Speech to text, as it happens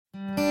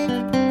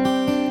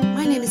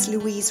is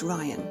Louise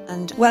Ryan,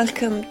 and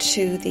welcome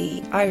to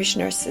the Irish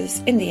Nurses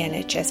in the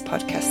NHS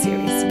podcast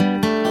series.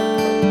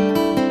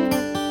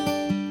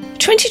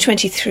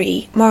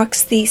 2023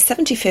 marks the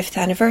 75th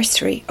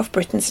anniversary of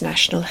Britain's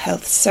National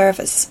Health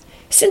Service.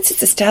 Since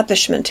its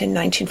establishment in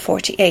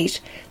 1948,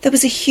 there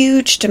was a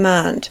huge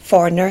demand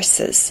for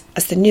nurses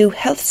as the new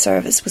health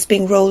service was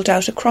being rolled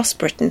out across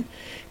Britain,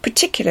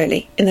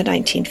 particularly in the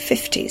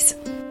 1950s.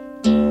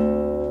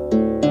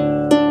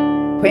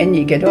 When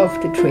you get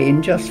off the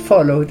train, just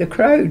follow the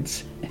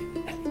crowds.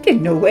 I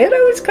didn't know where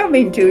I was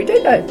coming to,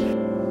 did I?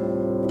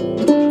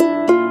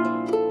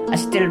 I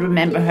still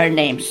remember her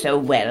name so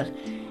well.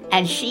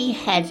 And she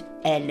had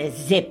a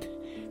zip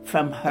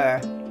from her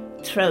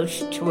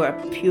throat to her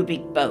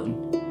pubic bone.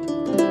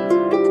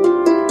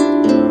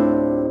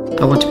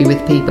 I want to be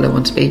with people, I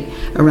want to be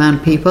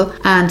around people,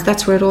 and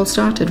that's where it all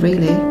started,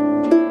 really.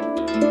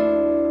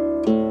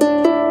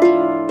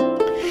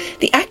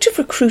 The active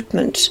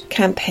recruitment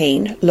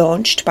campaign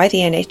launched by the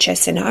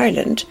NHS in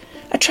Ireland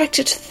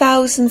attracted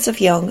thousands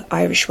of young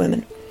Irish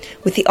women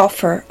with the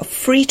offer of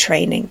free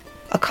training,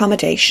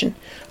 accommodation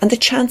and the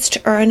chance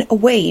to earn a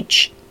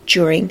wage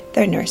during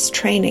their nurse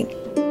training.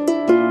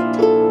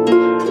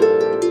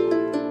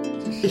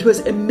 It was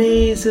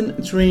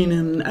amazing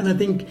training, and I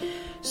think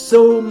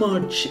so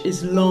much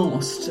is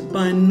lost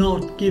by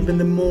not giving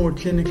them more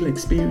clinical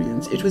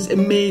experience. It was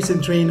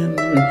amazing training.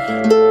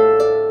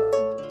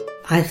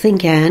 I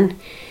think, Anne,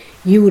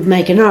 you would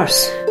make a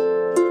nurse.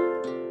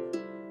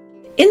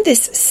 In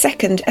this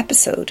second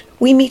episode,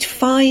 we meet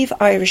 5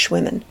 Irish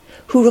women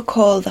who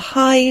recall the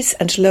highs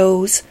and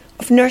lows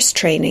of nurse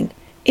training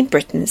in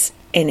Britain's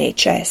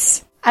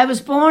NHS. I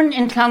was born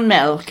in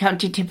Clonmel,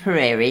 County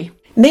Tipperary.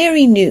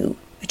 Mary knew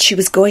that she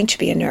was going to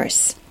be a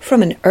nurse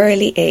from an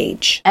early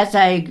age. As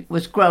I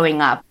was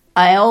growing up,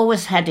 I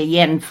always had a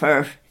yen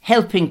for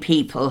helping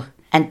people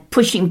and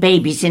pushing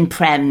babies in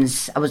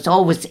prams. I was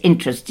always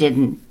interested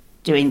in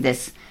doing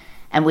this.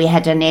 And we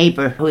had a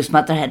neighbour whose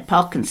mother had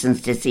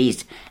Parkinson's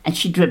disease, and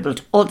she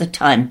dribbled all the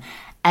time.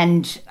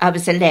 And I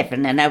was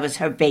 11 and I was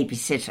her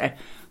babysitter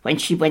when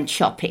she went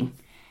shopping.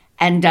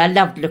 And I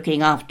loved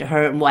looking after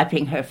her and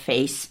wiping her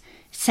face.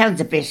 Sounds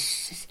a bit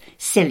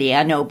silly,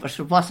 I know, but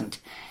it wasn't.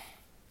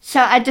 So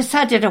I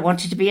decided I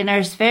wanted to be a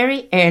nurse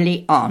very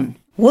early on.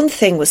 One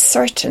thing was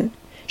certain,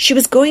 she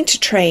was going to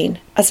train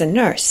as a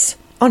nurse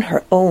on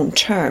her own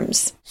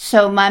terms.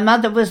 So my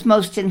mother was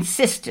most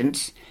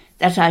insistent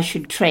that I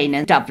should train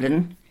in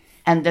Dublin.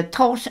 And the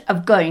thought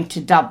of going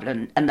to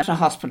Dublin and at a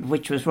hospital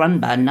which was run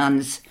by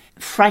nuns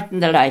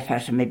frightened the life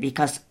out of me,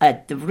 because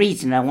the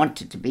reason I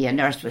wanted to be a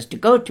nurse was to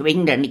go to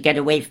England and get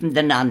away from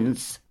the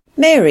nuns.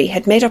 Mary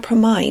had made up her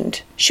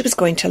mind she was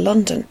going to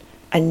London,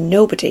 and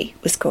nobody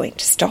was going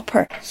to stop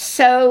her.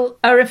 So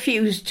I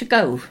refused to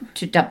go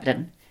to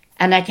Dublin,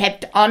 and I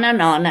kept on,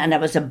 and I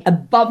was an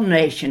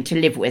abomination to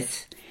live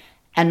with.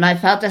 And my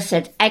father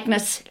said,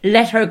 Agnes,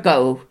 let her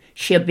go.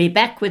 She'll be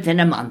back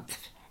within a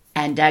month.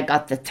 And I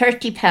got the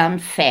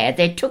 £30 fare.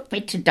 They took me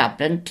to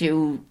Dublin,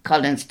 to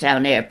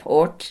Collinstown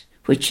Airport,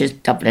 which is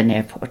Dublin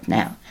Airport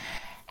now.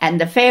 And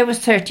the fare was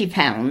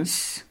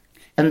 £30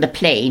 on the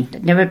plane.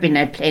 I'd never been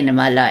on a plane in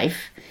my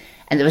life.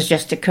 And there was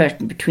just a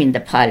curtain between the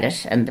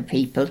pilot and the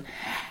people.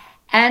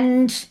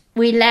 And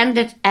we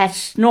landed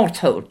at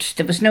Northolt.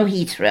 There was no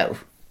Heathrow.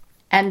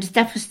 And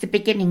that was the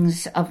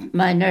beginnings of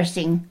my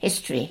nursing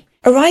history.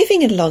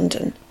 Arriving in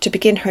London to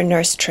begin her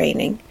nurse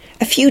training,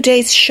 a few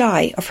days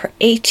shy of her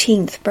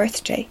 18th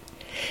birthday,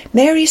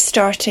 Mary's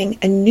starting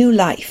a new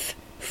life,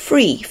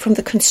 free from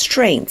the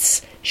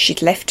constraints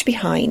she'd left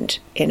behind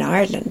in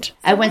Ireland.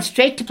 I went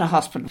straight to the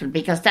hospital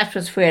because that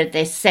was where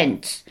they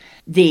sent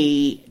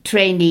the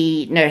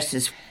trainee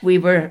nurses. We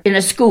were in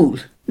a school,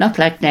 not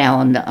like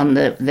now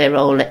they're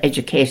all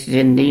educated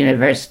in the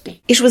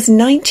university. It was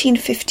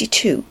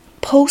 1952.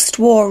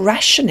 Post-war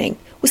rationing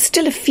was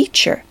still a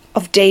feature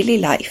of daily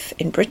life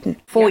in Britain.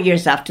 4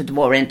 years after the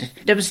war ended,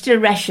 there were still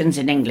rations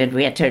in England.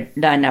 We had to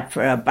line up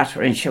for our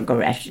butter and sugar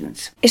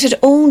rations. It had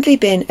only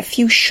been a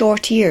few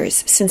short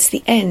years since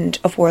the end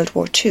of World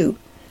War II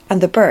and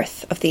the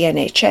birth of the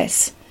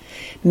NHS.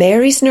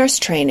 Mary's nurse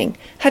training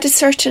had a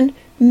certain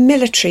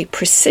military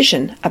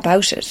precision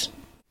about it.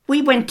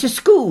 We went to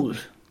school.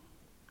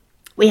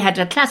 We had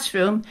a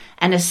classroom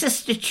and a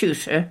sister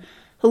tutor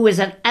who was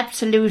an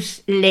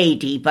absolute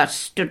lady but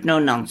stood no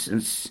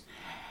nonsense.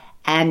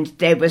 And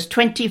there was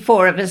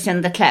 24 of us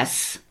in the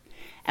class.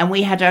 And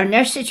we had our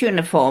nurse's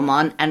uniform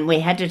on, and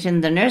we had it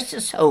in the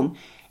nurse's home.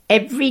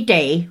 Every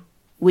day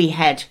we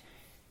had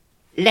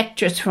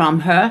lectures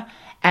from her,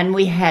 and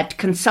we had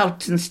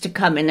consultants to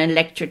come in and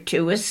lecture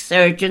to us,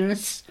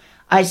 surgeons,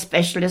 eye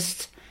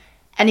specialists,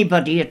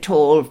 anybody at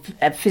all,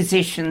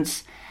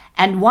 physicians.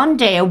 And one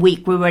day a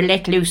week we were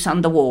let loose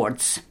on the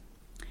wards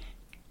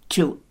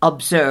to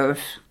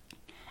observe.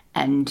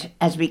 And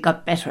as we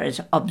got better at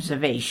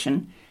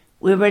observation,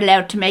 we were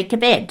allowed to make a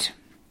bed,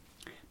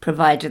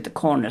 provided the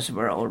corners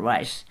were all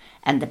right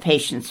and the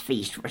patient's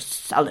feet were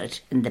solid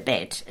in the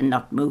bed and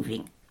not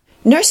moving.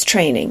 Nurse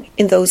training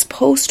in those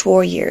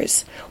post-war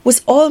years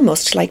was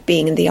almost like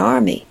being in the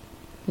army.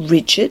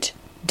 rigid,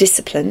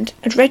 disciplined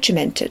and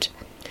regimented.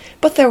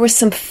 But there were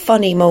some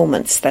funny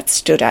moments that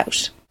stood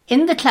out.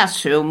 In the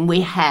classroom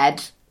we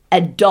had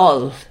a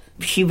doll.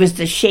 She was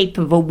the shape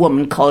of a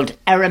woman called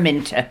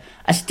Araminta.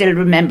 I still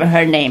remember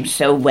her name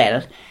so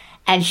well.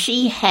 And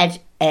she had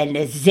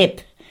a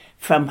zip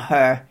from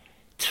her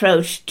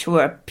throat to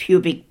her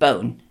pubic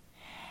bone.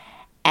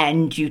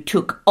 And you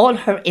took all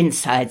her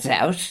insides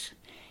out,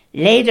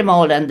 laid them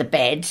all on the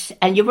bed,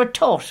 and you were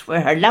taught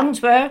where her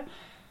lungs were,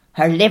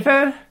 her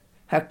liver,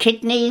 her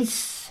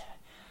kidneys,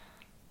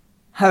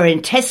 her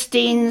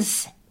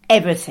intestines,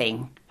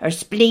 everything, her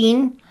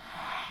spleen.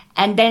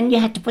 And then you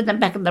had to put them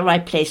back in the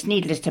right place.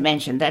 Needless to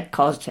mention, that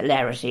caused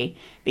hilarity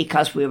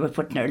because we were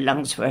putting her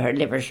lungs where her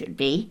liver should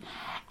be,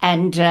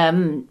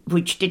 and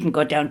which didn't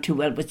go down too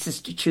well with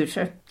Sister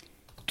Tutor.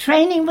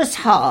 Training was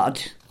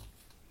hard.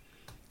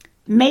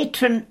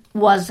 Matron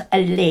was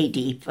a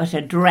lady, but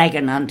a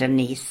dragon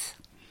underneath.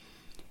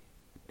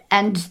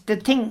 And the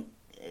thing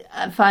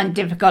I find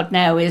difficult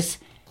now is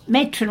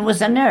Matron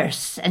was a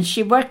nurse, and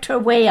she worked her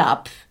way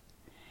up.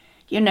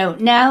 You know,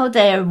 now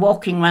they're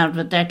walking around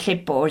with their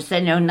clipboards.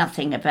 They know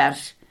nothing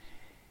about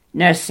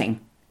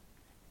nursing.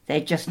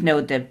 They just know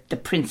the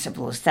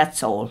principles,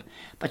 that's all.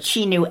 But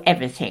she knew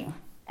everything.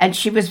 And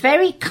she was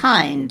very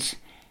kind,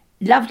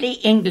 lovely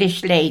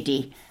English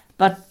lady.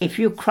 But if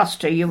you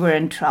crossed her, you were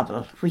in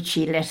trouble, which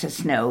she let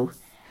us know.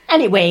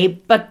 Anyway,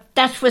 but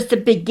that was the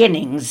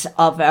beginnings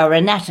of our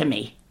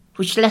anatomy,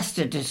 which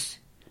lasted us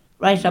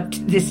right up to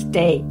this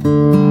day.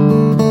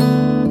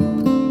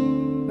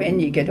 When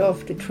you get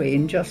off the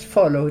train, just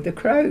follow the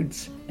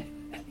crowds.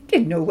 I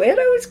didn't know where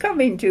I was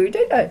coming to,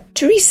 did I?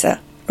 Teresa,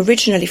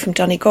 originally from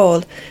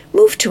Donegal,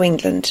 moved to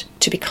England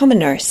to become a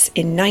nurse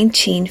in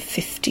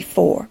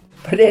 1954.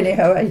 But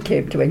anyhow, I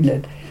came to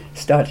England,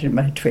 started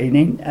my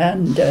training,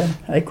 and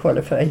I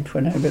qualified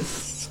when I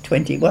was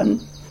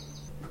 21.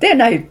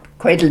 Then I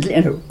quite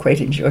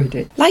enjoyed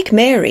it. Like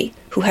Mary,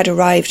 who had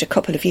arrived a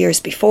couple of years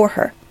before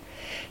her,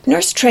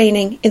 nurse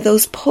training in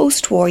those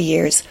post-war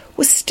years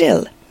was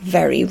still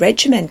very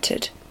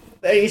regimented.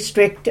 Very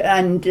strict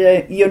and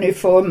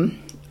uniform.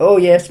 Oh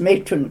yes,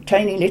 matron,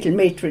 tiny little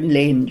matron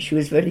Lane. She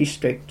was very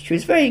strict. She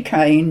was very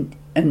kind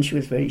and she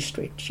was very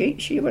strict.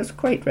 She was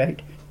quite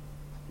right.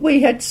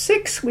 We had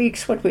 6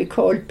 weeks what we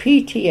called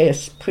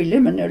PTS,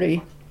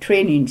 Preliminary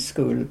Training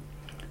School,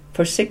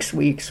 for 6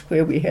 weeks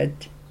where we had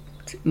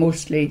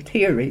mostly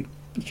theory.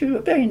 She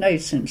was a very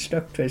nice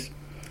instructress.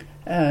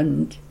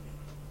 And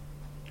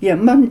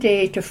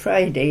Monday to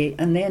Friday,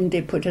 and then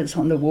they put us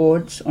on the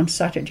wards on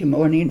Saturday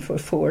morning for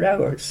 4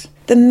 hours.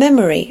 The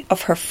memory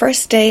of her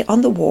first day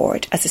on the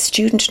ward as a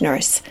student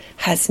nurse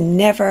has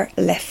never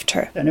left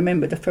her. And I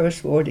remember the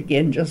first ward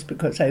again, just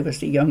because I was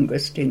the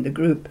youngest in the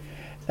group.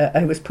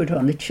 I was put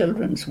on the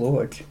children's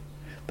ward.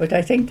 But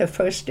I think the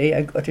first day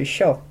I got a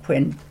shock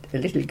when a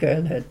little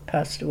girl had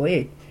passed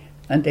away,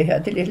 and they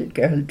had the little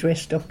girl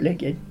dressed up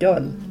like a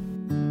doll.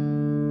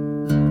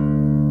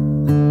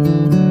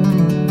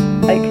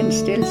 I can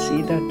still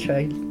see that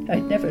child.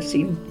 I'd never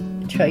seen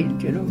a child,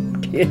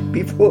 dead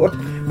before,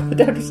 but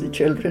that was the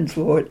children's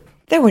ward.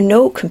 There were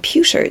no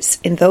computers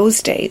in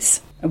those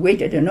days. And we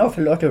did an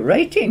awful lot of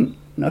writing,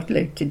 not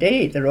like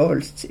today. They're all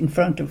in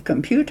front of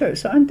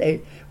computers, aren't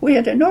they? We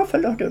had an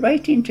awful lot of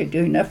writing to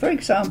do. Now, for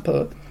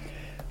example,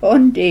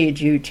 on day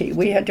duty,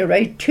 we had to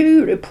write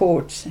 2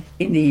 reports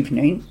in the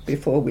evening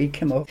before we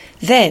came up.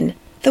 Then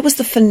there was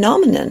the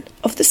phenomenon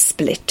of the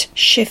split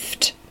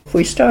shift.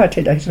 We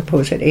started, I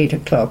suppose, at 8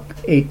 o'clock,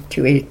 8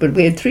 to 8, but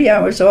we had 3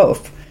 hours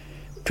off.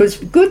 It was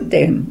good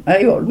then.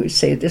 I always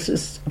say this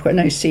is when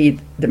I see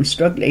them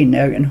struggling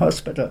now in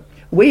hospital.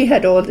 We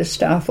had all the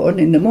staff on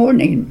in the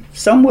morning.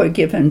 Some were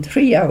given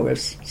 3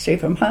 hours, say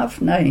from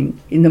 9:30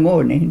 in the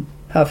morning,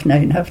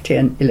 9:30,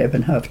 10:30,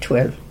 11:30,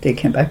 12:30. They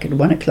came back at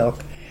 1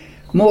 o'clock.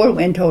 More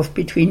went off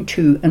between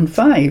 2 and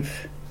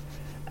 5.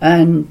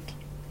 And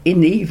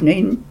in the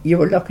evening, you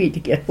were lucky to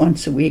get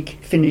once a week,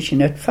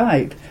 finishing at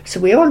 5. So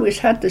we always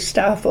had the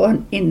staff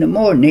on in the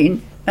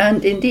morning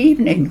and in the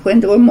evening when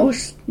they were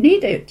most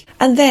needed.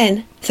 And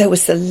then there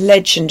was the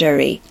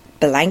legendary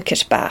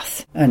blanket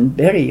bath. And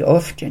very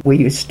often we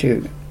used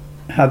to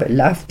have a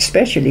laugh,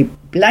 especially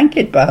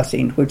blanket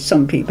bathing, which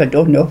some people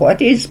don't know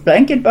what is.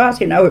 Blanket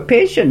bathing our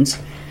patients.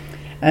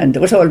 And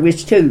there was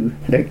always 2,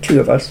 like 2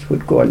 of us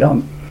would go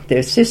along.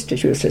 Their sister,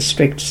 she was a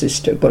strict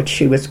sister, but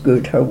she was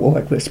good. Her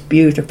ward was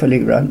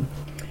beautifully run.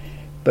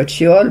 But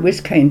she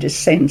always kind of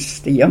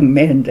sensed the young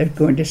men that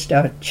were going to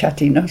start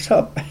chatting us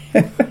up.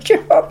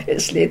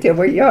 Obviously, they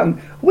were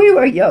young. We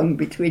were young,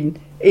 between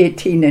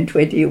 18 and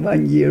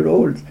 21 year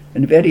olds.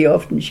 And very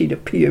often she'd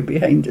appear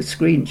behind the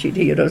screen. She'd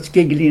hear us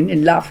giggling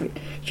and laughing.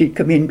 She'd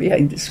come in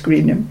behind the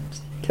screen and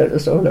tell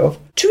us all off.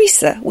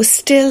 Teresa was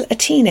still a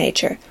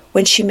teenager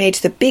when she made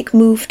the big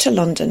move to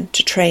London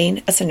to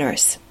train as a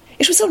nurse.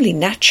 It was only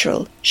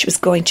natural she was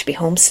going to be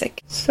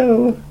homesick.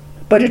 So,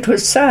 but it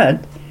was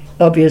sad.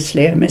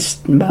 Obviously, I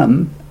missed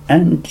Mum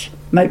and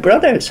my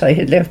brothers. I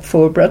had left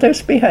 4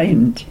 brothers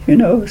behind,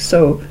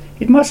 so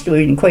it must have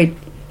been quite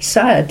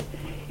sad.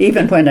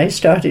 Even when I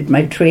started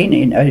my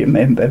training, I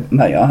remember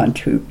my aunt,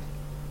 who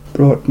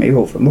brought me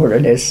over, more or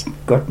less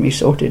got me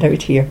sorted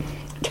out here,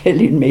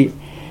 telling me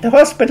the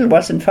hospital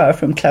wasn't far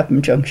from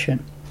Clapham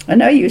Junction.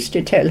 And I used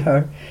to tell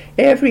her,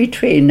 every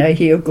train I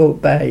hear go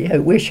by, I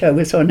wish I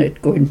was on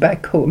it going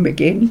back home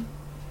again.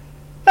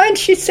 And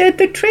she said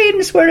the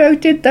trains were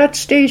out at that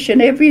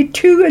station every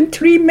 2 and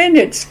 3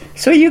 minutes,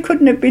 so you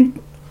couldn't have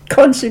been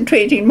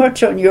concentrating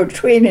much on your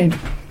training.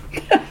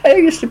 I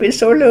used to be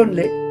so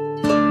lonely.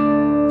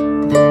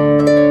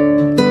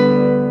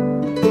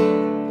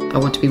 I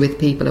want to be with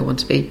people, I want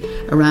to be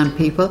around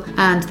people,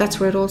 and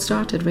that's where it all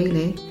started,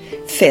 really.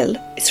 Phil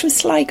is from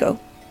Sligo.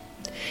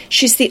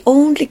 She's the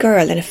only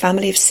girl in a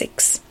family of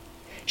 6.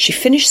 She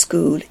finished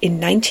school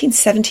in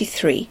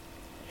 1973,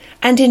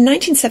 and in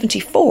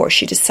 1974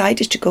 she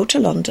decided to go to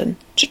London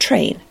to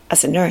train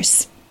as a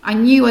nurse. I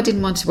knew I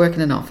didn't want to work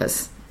in an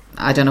office.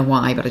 I don't know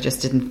why, but I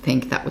just didn't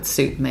think that would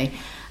suit me.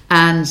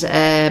 And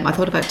I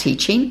thought about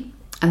teaching,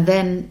 and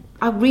then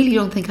I really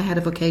don't think I had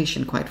a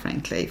vocation, quite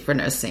frankly, for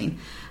nursing.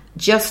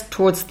 Just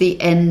towards the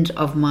end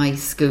of my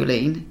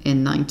schooling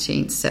in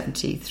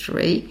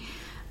 1973,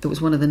 there was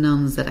one of the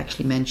nuns that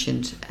actually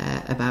mentioned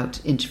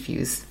about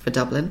interviews for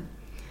Dublin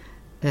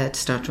to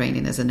start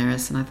training as a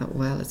nurse, and I thought,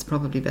 well, it's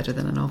probably better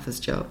than an office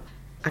job.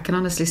 I can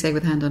honestly say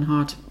with hand on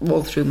heart,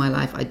 all through my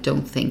life, I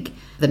don't think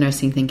the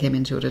nursing thing came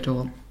into it at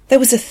all. There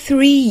was a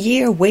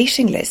 3-year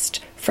waiting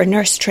list for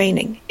nurse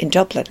training in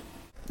Dublin.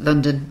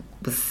 London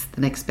was the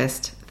next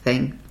best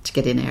thing to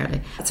get in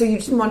early. So you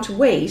didn't want to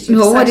wait?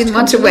 No, I didn't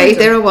want to wait.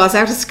 There I was,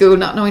 out of school,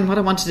 not knowing what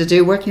I wanted to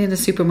do, working in a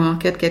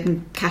supermarket,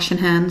 getting cash in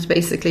hand,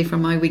 basically, for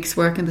my week's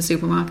work in the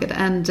supermarket.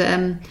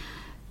 And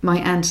my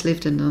aunt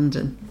lived in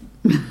London.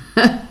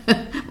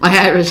 My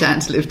Irish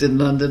aunt lived in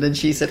London, and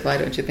she said, why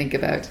don't you think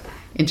about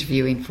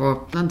interviewing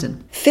for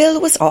London? Phil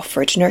was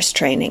offered nurse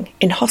training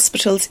in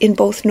hospitals in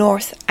both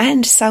North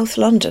and South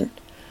London.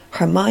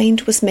 Her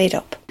mind was made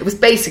up. It was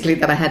basically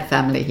that I had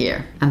family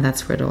here, and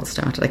that's where it all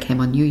started. I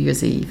came on New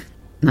Year's Eve,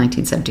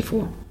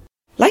 1974.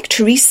 Like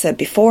Teresa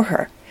before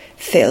her,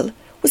 Phil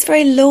was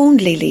very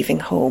lonely leaving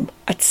home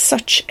at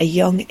such a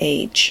young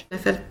age. I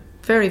felt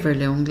very, very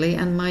lonely,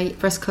 and my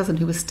first cousin,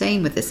 who was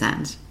staying with this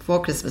aunt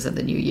for Christmas and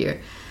the New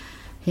Year,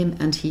 him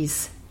and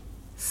his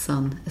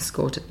son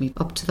escorted me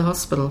up to the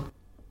hospital.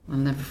 I'll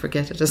never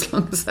forget it as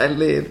long as I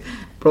live.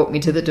 Brought me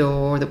to the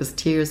door. There was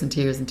tears and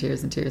tears and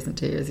tears and tears and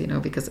tears, you know,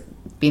 because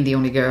being the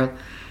only girl,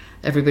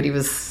 everybody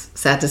was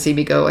sad to see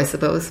me go, I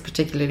suppose,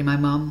 particularly my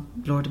mum,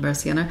 Lord have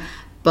mercy on her.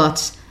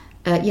 But,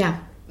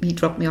 he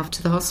dropped me off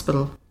to the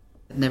hospital.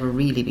 I'd never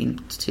really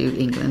been to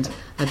England.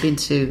 I'd been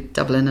to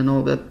Dublin and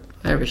all the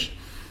Irish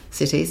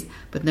cities,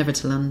 but never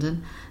to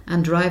London.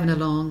 And driving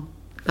along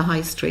the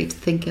high street,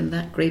 thinking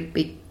that great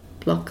big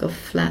block of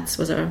flats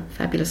was our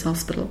fabulous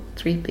hospital,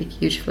 3 big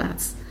huge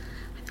flats.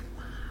 I thought,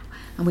 wow.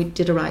 And we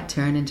did a right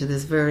turn into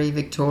this very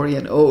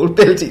Victorian old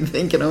building,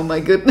 thinking, oh my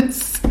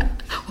goodness,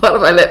 what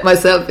have I let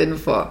myself in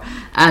for?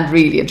 And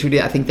really and truly,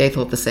 I think they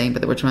thought the same,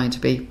 but they were trying to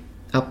be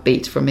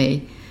upbeat for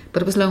me.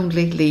 But it was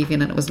lonely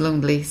leaving, and it was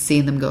lonely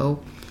seeing them go,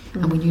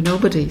 and we knew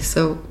nobody.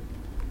 So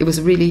it was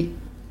really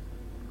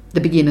the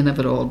beginning of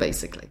it all,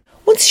 basically.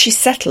 Once she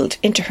settled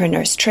into her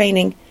nurse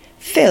training,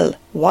 Phil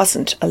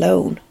wasn't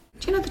alone.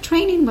 Do you know, the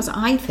training was,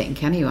 I think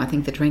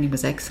the training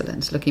was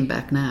excellent. Looking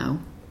back now,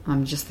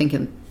 I'm just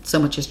thinking so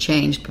much has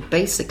changed. But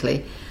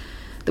basically,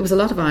 there was a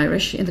lot of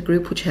Irish in the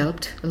group, which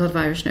helped. A lot of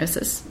Irish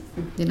nurses,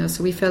 you know,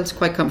 so we felt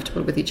quite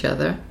comfortable with each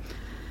other.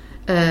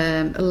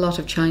 A lot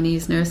of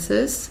Chinese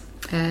nurses,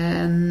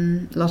 a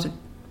lot of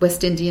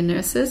West Indian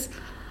nurses.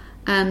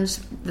 And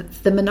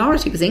the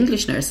minority was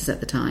English nurses at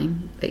the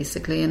time,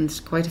 basically,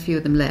 and quite a few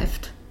of them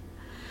left.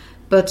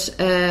 But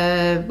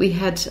we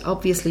had,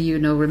 obviously,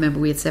 remember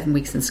we had 7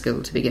 weeks in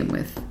school to begin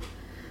with,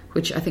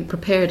 which I think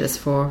prepared us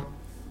for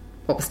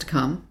what was to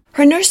come.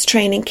 Her nurse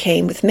training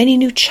came with many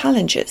new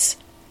challenges,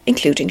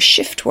 including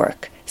shift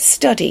work,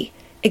 study,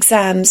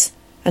 exams,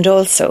 and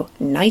also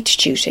night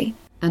duty.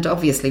 And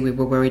obviously we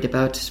were worried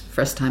about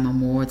first time on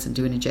wards and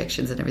doing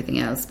injections and everything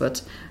else,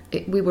 but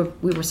we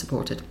were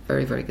supported.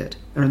 Very, very good.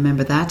 I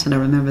remember that, and I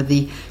remember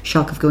the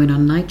shock of going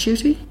on night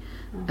duty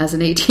as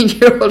an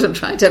 18-year-old and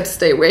trying to have to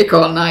stay awake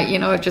all night. You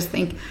know, I just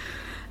think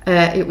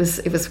it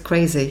was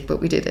crazy,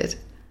 but we did it.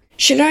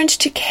 She learned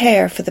to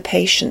care for the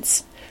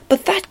patients,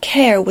 but that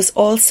care was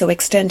also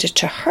extended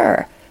to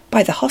her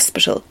by the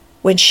hospital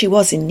when she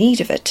was in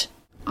need of it.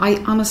 I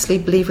honestly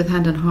believe with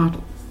hand on heart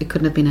it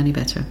couldn't have been any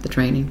better, the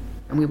training.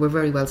 And we were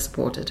very well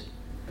supported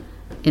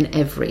in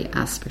every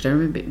aspect. I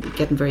remember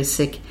getting very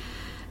sick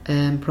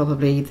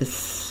probably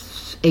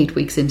 8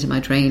 weeks into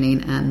my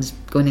training and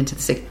going into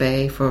the sick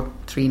bay for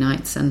 3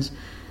 nights, and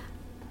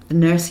the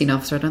nursing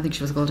officer, I don't think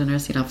she was called a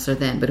nursing officer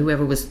then, but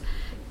whoever was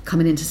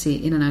coming in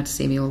and out to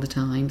see me all the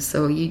time.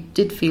 So you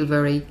did feel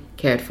very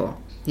cared for.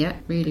 Yeah,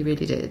 really,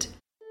 really did.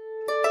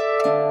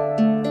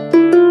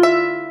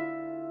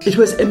 It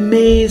was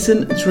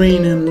amazing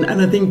training,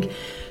 and I think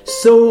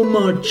so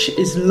much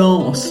is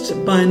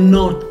lost by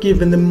not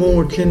giving them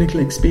more clinical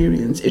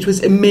experience. It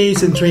was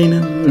amazing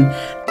training.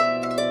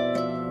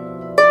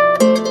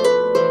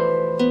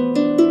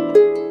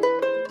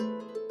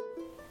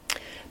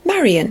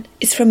 Marion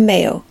is from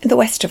Mayo in the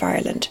west of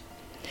Ireland.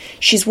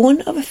 She's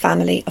one of a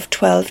family of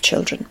 12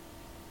 children.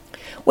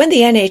 When the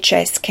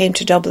NHS came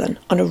to Dublin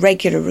on a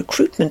regular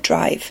recruitment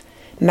drive,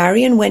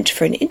 Marion went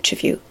for an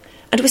interview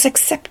and was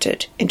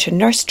accepted into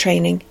nurse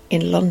training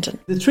in London.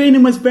 The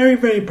training was very,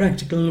 very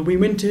practical. We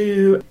went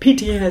to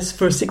PTS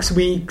for 6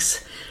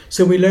 weeks.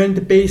 So we learned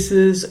the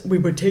bases, we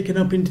were taken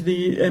up into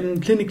the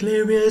clinical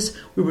areas,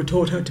 we were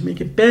taught how to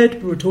make a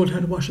bed, we were taught how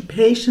to wash a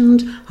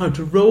patient, how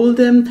to roll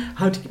them,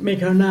 how to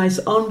make our nice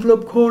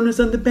envelope corners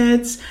on the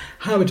beds,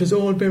 how it was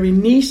all very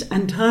neat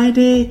and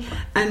tidy,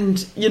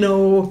 and, you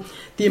know,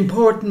 the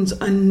importance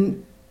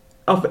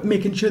of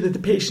making sure that the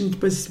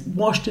patient was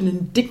washed in a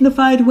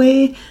dignified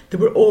way, they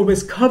were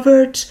always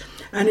covered.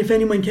 And if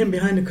anyone came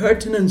behind a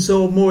curtain and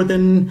saw more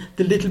than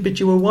the little bit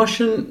you were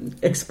washing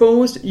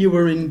exposed, you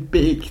were in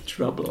big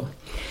trouble.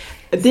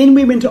 Then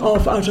we went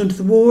off out onto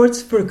the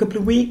wards for a couple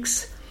of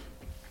weeks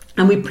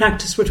and we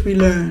practiced what we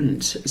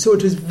learned. So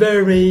it was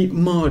very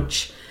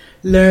much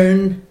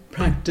learn,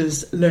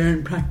 practice.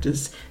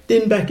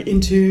 Then back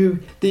into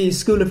the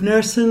School of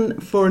Nursing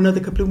for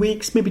another couple of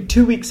weeks, maybe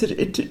 2 weeks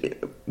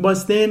it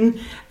was then,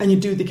 and you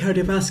do the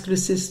cardiovascular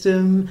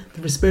system,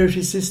 the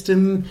respiratory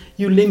system,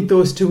 you link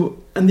those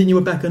two, and then you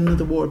were back on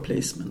another ward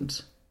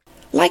placement.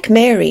 Like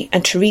Mary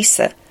and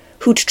Teresa,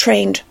 who'd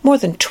trained more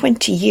than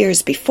 20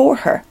 years before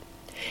her,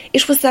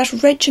 it was that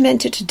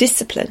regimented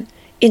discipline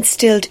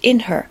instilled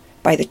in her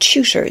by the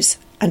tutors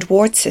and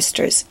ward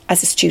sisters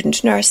as a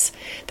student nurse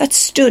that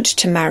stood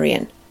to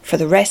Marion for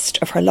the rest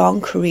of her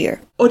long career.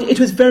 Oh, it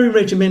was very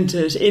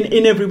regimented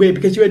in every way,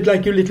 because you had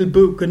like your little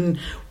book and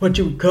what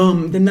you would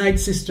come. The night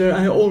sister,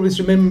 I always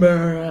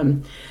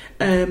remember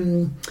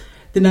the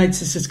night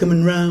sisters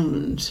coming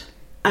round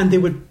and they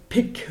would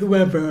pick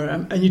whoever,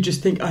 and you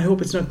just think, I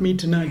hope it's not me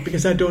tonight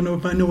because I don't know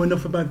if I know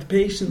enough about the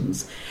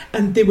patients.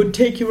 And they would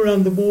take you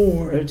around the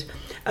ward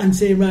and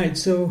say, right,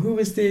 so who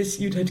is this?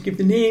 You'd have to give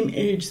the name,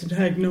 age, the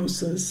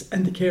diagnosis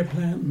and the care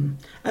plan.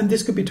 And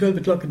this could be 12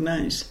 o'clock at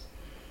night.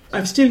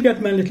 I've still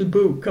got my little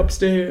book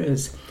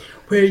upstairs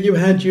where you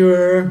had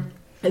your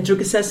drug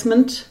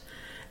assessment,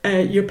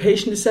 your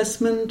patient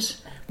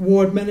assessment,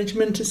 ward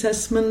management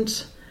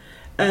assessment,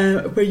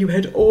 where you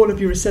had all of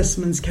your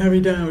assessments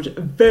carried out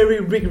very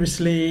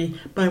rigorously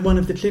by one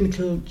of the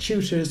clinical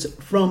tutors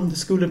from the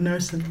School of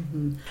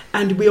Nursing.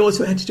 And we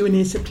also had to do an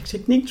aseptic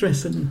technique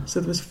dressing.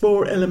 So there was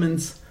 4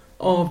 elements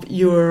of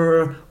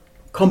your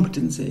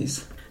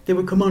competencies. They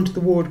would come onto the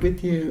ward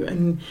with you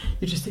and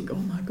you just think, oh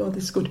my God,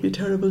 this is going to be a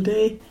terrible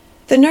day.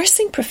 The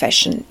nursing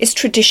profession is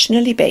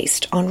traditionally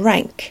based on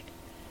rank.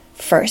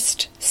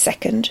 First,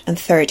 second and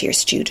third year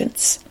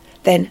students,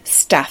 then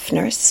staff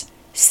nurse,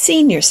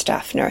 senior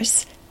staff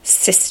nurse,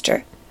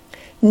 sister,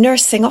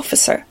 nursing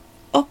officer,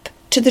 up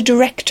to the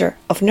director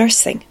of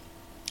nursing.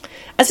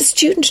 As a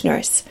student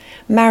nurse,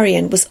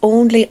 Marion was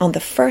only on the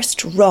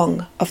first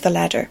rung of the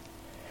ladder,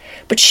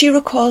 but she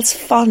recalls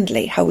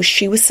fondly how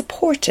she was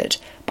supported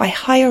by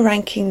higher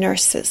ranking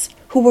nurses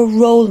who were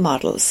role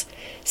models,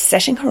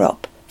 setting her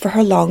up for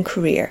her long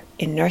career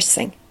in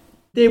nursing.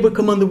 They would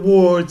come on the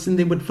wards and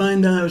they would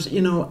find out,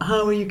 you know,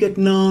 how are you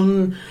getting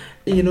on?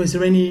 You know, is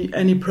there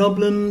any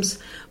problems?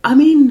 I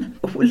mean,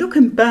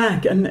 looking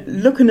back and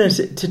looking at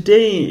it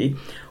today,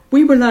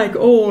 we were like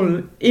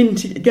all in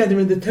together,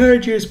 and the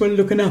third years were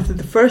looking after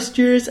the first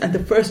years and the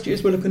first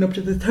years were looking up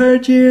to the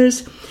third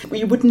years.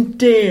 You wouldn't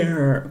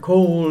dare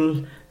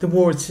call the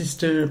ward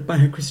sister by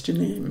her Christian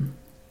name.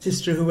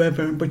 Sister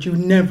whoever, but you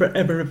never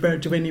ever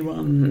referred to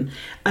anyone.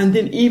 And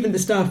then even the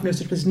staff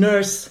nurse, it was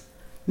nurse.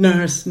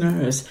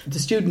 The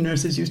student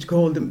nurses used to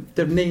call them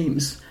their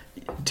names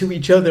to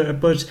each other,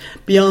 but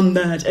beyond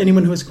that,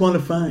 anyone who was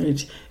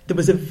qualified, there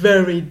was a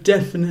very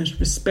definite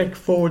respect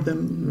for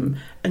them,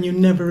 and you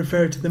never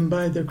referred to them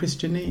by their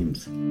Christian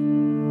names.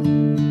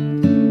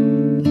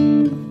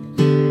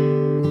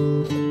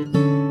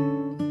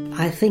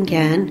 I think,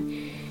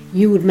 Anne,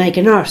 you would make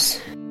a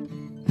nurse.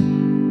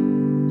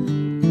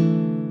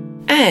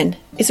 Anne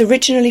is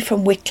originally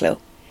from Wicklow.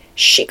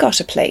 She got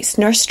a place,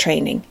 nurse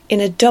training, in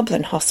a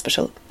Dublin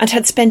hospital and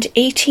had spent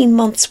 18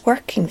 months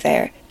working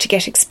there to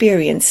get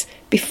experience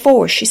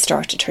before she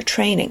started her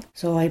training.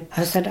 So I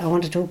said I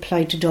wanted to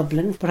apply to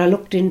Dublin, but I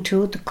looked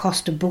into it, the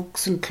cost of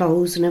books and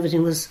clothes and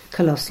everything was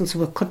colossal,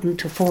 so I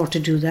couldn't afford to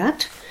do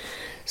that.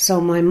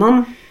 So my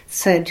mum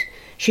said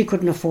she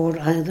couldn't afford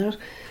either.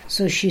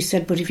 So she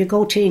said, but if you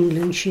go to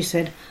England, she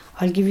said,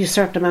 I'll give you a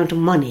certain amount of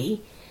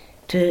money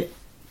to,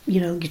 you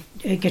know,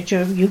 get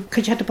your,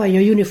 because you had to buy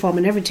your uniform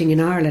and everything in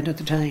Ireland at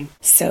the time.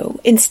 So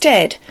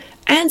instead,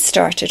 Anne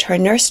started her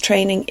nurse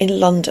training in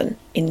London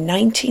in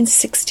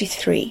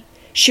 1963.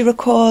 She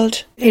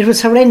recalled, it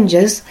was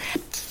horrendous.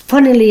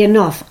 Funnily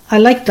enough, I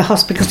liked the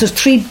hospital because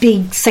there's 3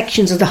 big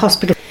sections of the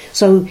hospital.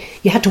 So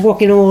you had to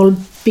work in all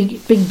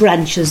big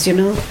branches, you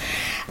know.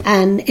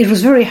 And it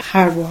was very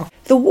hard work.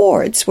 The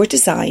wards were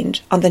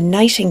designed on the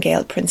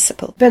Nightingale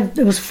principle.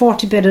 There was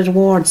 40-bedded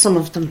wards, some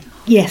of them.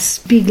 Yes,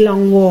 big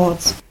long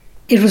wards.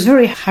 It was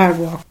very hard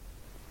work.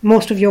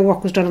 Most of your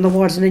work was done on the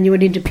wards, and then you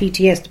went into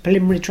PTS, the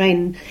preliminary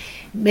training,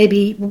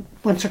 maybe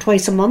once or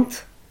twice a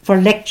month. for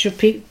lecture,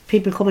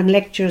 people come in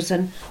lectures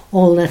and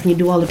all that, and you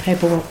do all the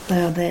paperwork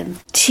there then.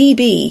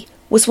 TB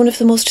was one of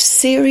the most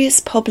serious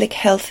public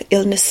health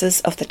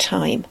illnesses of the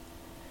time.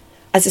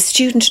 As a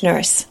student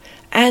nurse,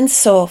 Anne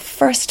saw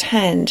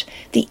firsthand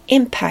the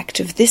impact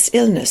of this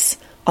illness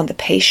on the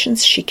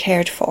patients she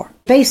cared for.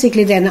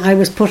 Basically then I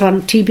was put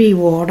on TB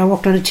ward. I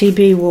worked on a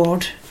TB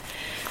ward,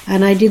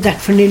 and I did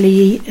that for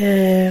nearly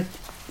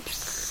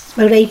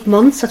about 8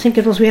 months, I think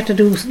it was. We had to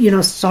do,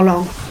 so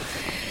long.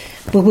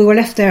 But we were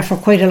left there for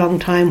quite a long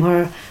time,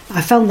 where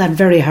I found that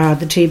very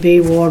hard, the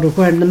TB ward, with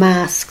wearing the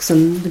masks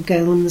and the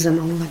gowns and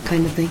all that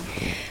kind of thing.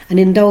 And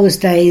in those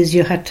days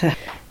you had to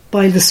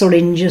buy the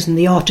syringes and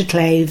the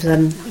autoclaves,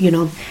 and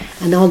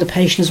and all the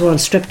patients were on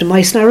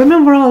streptomycin. I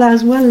remember all that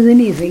as well as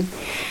anything.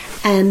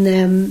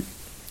 And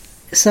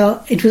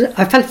so it was.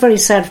 I felt very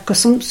sad because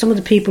some of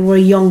the people were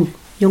young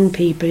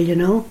people,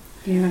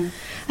 Yeah.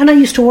 And I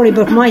used to worry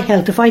about my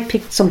health if I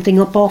picked something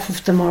up off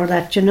of them or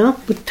that,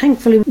 But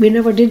thankfully we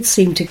never did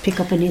seem to pick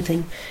up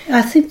anything.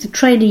 I think the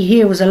training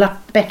here was a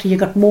lot better. You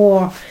got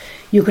more.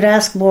 You could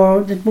ask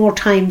more. There's more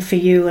time for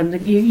you, and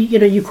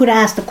you could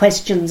ask the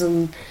questions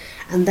and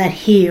that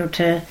here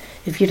to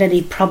if you had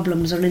any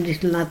problems or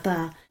anything like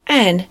that.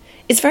 Anne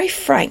is very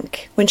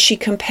frank when she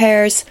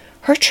compares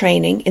her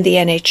training in the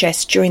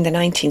NHS during the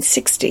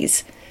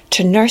 1960s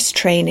to nurse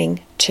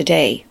training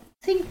today.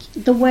 I think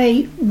the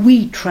way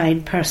we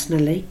trained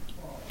personally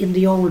in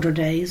the older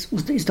days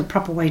is the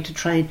proper way to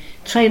train.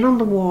 Train on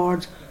the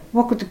wards,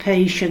 work with the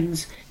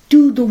patients,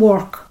 do the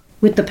work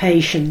with the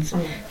patients.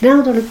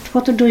 Now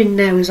what they're doing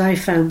now is, I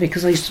found,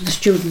 because I used to have the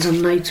students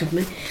on nights with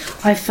me,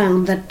 I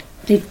found that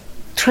they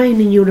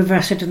train in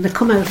university and they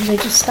come out and they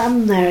just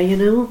stand there,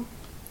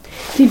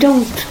 They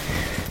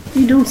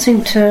don't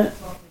seem to,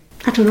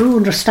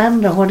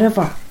 understand or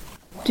whatever.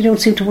 They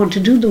don't seem to want to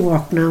do the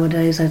work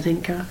nowadays, I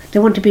think. They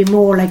want to be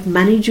more like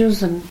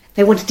managers, and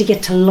they wanted to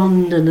get to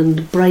London and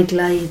the bright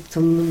lights,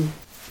 and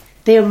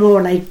they're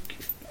more like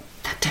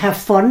to have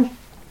fun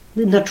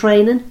in their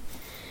training.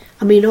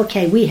 I mean,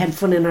 okay, we had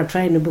fun in our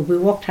training, but we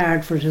worked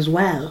hard for it as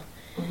well.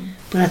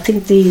 But I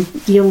think the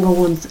younger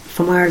ones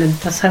from Ireland,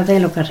 that's how they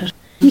look at it.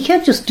 You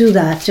can't just do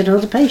that,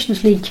 the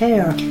patients need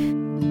care.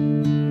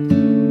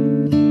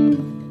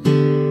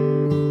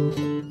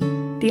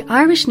 The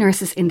Irish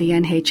Nurses in the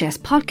NHS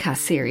podcast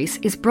series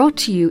is brought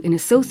to you in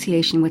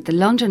association with the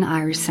London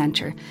Irish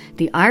Centre,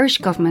 the Irish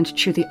Government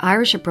through the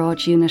Irish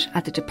Abroad Unit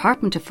at the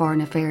Department of Foreign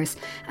Affairs,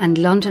 and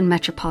London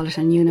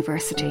Metropolitan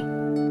University.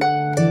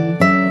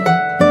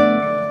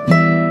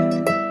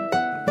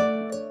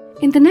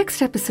 In the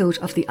next episode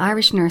of the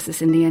Irish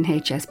Nurses in the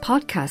NHS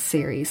podcast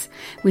series,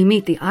 we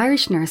meet the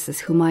Irish nurses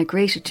who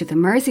migrated to the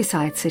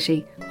Merseyside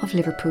city of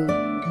Liverpool.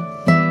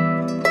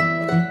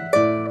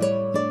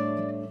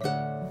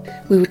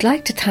 We would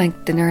like to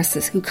thank the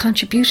nurses who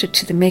contributed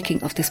to the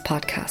making of this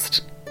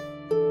podcast.